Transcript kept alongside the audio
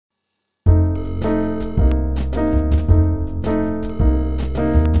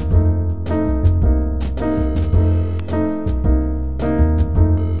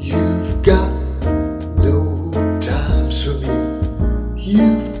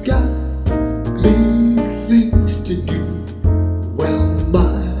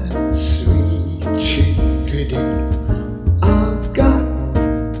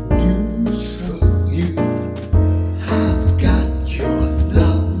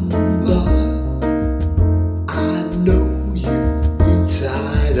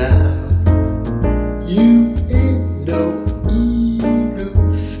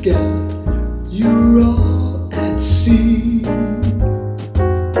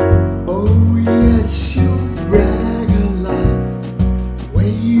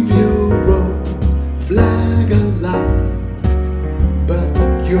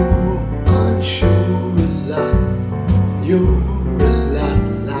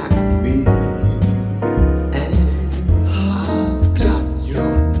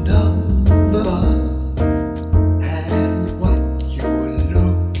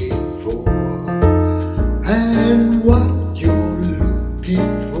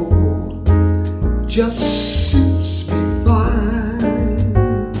people just suits me fine.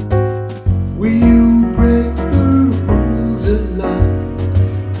 We'll break the rules a lot.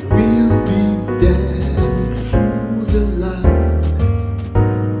 We'll be damned fools a lot.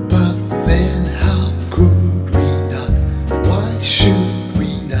 But then how could we not? Why should we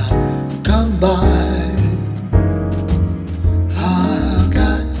not combine? I've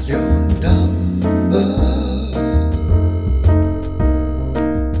got your number.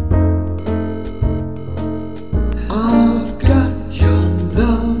 I've got your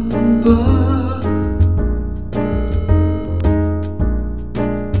number.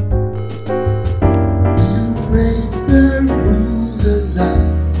 We'll break the rules a lot.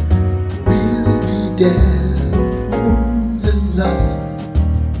 We'll be dead.